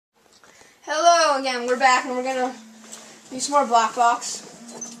So again, we're back and we're gonna do some more black box.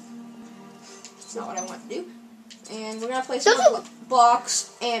 It's not what I want to do. And we're gonna play some more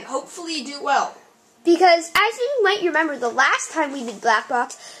blocks and hopefully do well. Because as you might remember, the last time we did black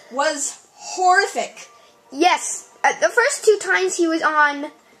box was horrific. Yes, the first 2 times he was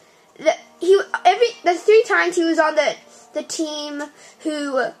on the 3 times he was on the team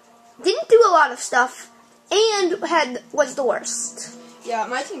who didn't do a lot of stuff and was the worst. Yeah,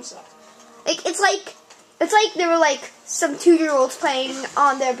 my team sucked. It's like there were like some 2-year-olds playing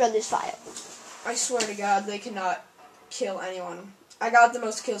on their brother's file. I swear to God, they cannot kill anyone. I got the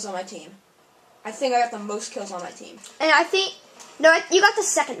most kills on my team. I think I got the most kills on my team. And I think you got the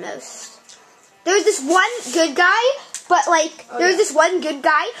second most. There was this one good guy, but this one good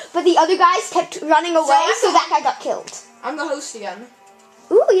guy, but the other guys kept running away, so that guy got killed. I'm the host again.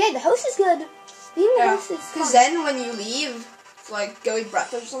 Ooh, yeah, the host is good. Being the host is fun. Because then when you leave, like go eat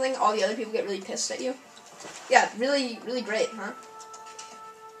breakfast or something, all the other people get really pissed at you. Yeah, really, really great, huh?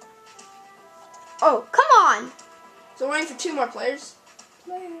 Oh, come on! So we're waiting for 2 more players.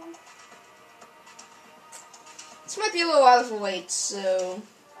 This might be a little out of the late, so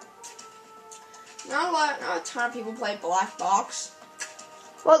not a ton of people play black box.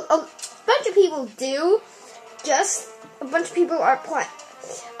 Well, a bunch of people do. Just a bunch of people are playing.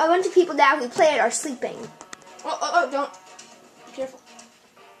 A bunch of people now who play it are sleeping. Oh, don't. Be careful.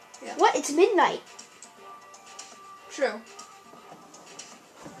 Yeah. What? It's midnight. True.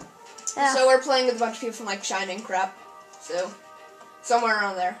 Yeah. So we're playing with a bunch of people from like Shining crap. So somewhere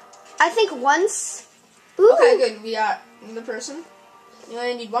around there. I think once. Ooh. Okay, good. We got the person. You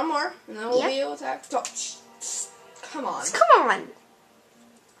only need 1 more, and then we'll be able to attack. Come on. Come on.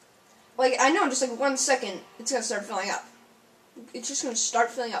 Like, I know, just like 1 second, it's gonna start filling up. It's just gonna start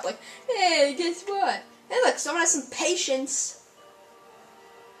filling up. Like, hey, guess what? Hey, look, someone has some patience.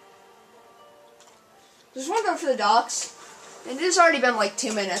 Just want to go for the docks. And it has already been like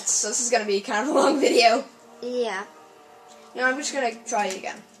 2 minutes, so this is gonna be kind of a long video. Yeah. You know, I'm just gonna try it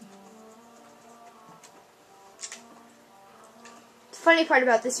again. The funny part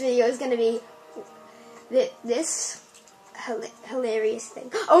about this video is gonna be this hilarious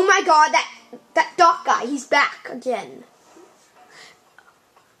thing. Oh my God, that dock guy, he's back again.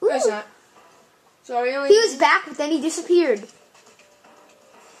 No, he's not. So he was back, but then he disappeared.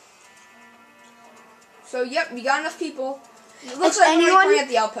 So yep, we got enough people. It looks like we're playing at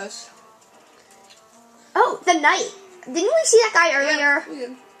the outpost. Oh, the knight. Didn't we see that guy earlier? Yeah, we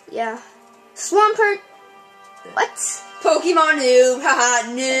did. Yeah. Swampert. What? Pokemon noob. Haha,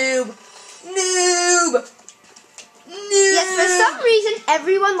 noob. Noob. Yes, for some reason,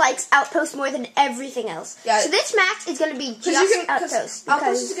 everyone likes Outpost more than everything else. Yeah. So this match is going to be just Outpost.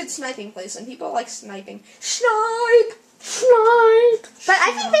 Outpost is a good sniping place, and people like sniping. Snipe! But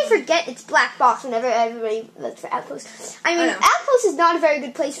I think they forget it's black box whenever everybody looks for Outpost. I mean, Outpost is not a very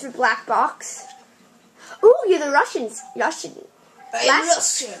good place for black box. Ooh, you're the Russians. I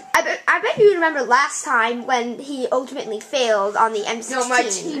bet you remember last time when he ultimately failed on the M16. No, my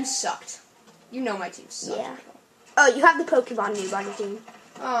team sucked. You know my team sucked. Yeah. Oh, you have the Pokemon noob on your team.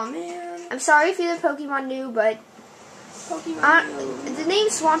 Oh, man. I'm sorry if you're the Pokemon noob, but the name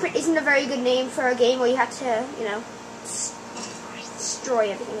Swampert isn't a very good name for a game where you have to, you know, destroy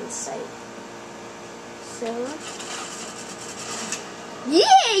everything in sight. So,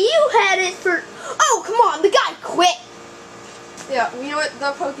 yeah, you had it for. Oh, come on, the guy quit. Yeah, you know what?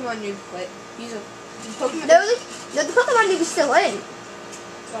 The Pokemon noob quit. He's a Pokemon. No, the Pokemon noob is still in.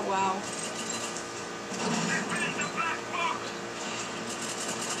 Oh wow.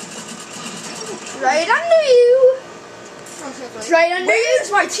 Right under you. Right under you.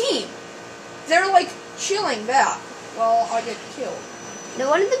 Where's my team? They're like chilling back while I get killed. No,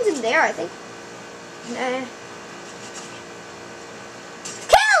 one of them's in there, I think. Nah.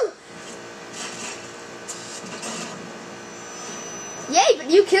 Kill! Yay, but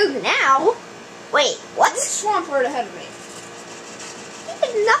you killed now. Wait, what? This Swampert ahead of me. He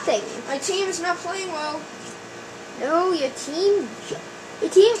did nothing. My team is not playing well. No, your team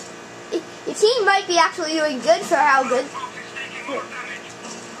might be actually doing good for how good.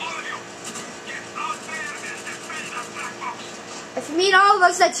 If you mean all of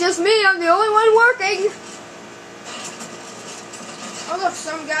us, that's just me. I'm the only one working. Oh look,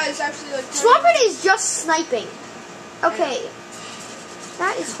 some guys actually like. Swampert is just sniping. Okay,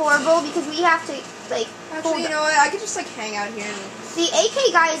 that is horrible because we have to like. Actually, you know what? I could just like hang out here. The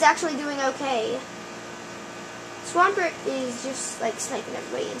AK guy is actually doing okay. Swampert is just like sniping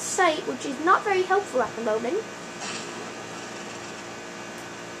everybody in sight, which is not very helpful at the moment.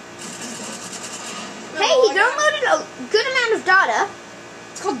 Hey, he downloaded a good amount of data.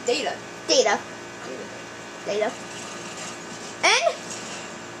 It's called data. Data. Data. And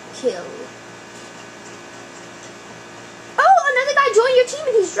kill. Oh, another guy joined your team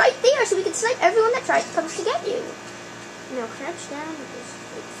and he's right there, so we can snipe everyone that comes to get you. Now crouch down and just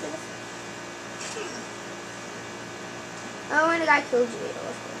wait for the... Oh, and a guy killed you, of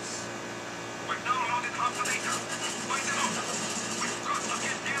course.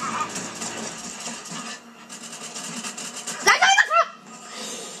 That guy in the front!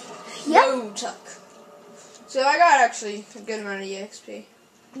 Yep. No, Chuck. So I got actually a good amount of EXP.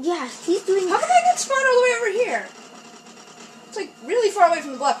 Yeah, he's doing... How come I get spawned all the way over here? It's like really far away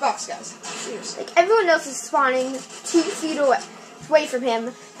from the black box, guys. Seriously. Like everyone else is spawning 2 feet away from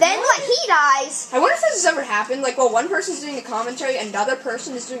him. Then like he dies. I wonder if this has ever happened. Like, while one person's doing a commentary, another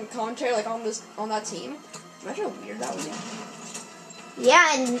person is doing a commentary like on that team. Imagine how weird that would be.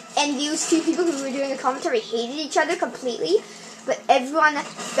 Yeah, and these 2 people who were doing a commentary hated each other completely, but everyone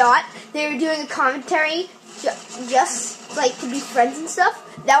thought they were doing a commentary just like to be friends and stuff.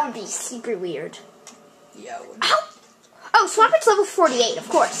 That would be super weird. Yeah. Ow! Oh, Swampert's level 48, of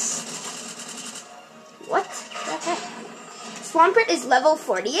course. What the heck? Swampert is level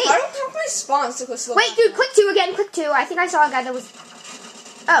 48. I don't have my spawns to close to the Wait, dude, click 2 again, click 2. I think I saw a guy that was...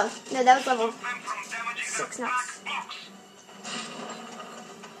 Oh, no, that was level 6 now.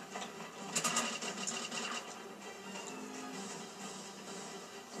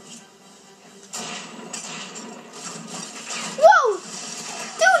 Whoa!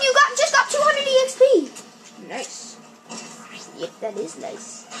 Dude, you just got 200 EXP. Nice. Yep, that is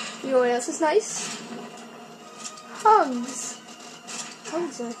nice. You know what else is nice? Hugs.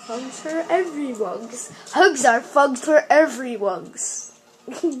 Hugs are fugs for everyone's. Hugs are fugs for everyone's.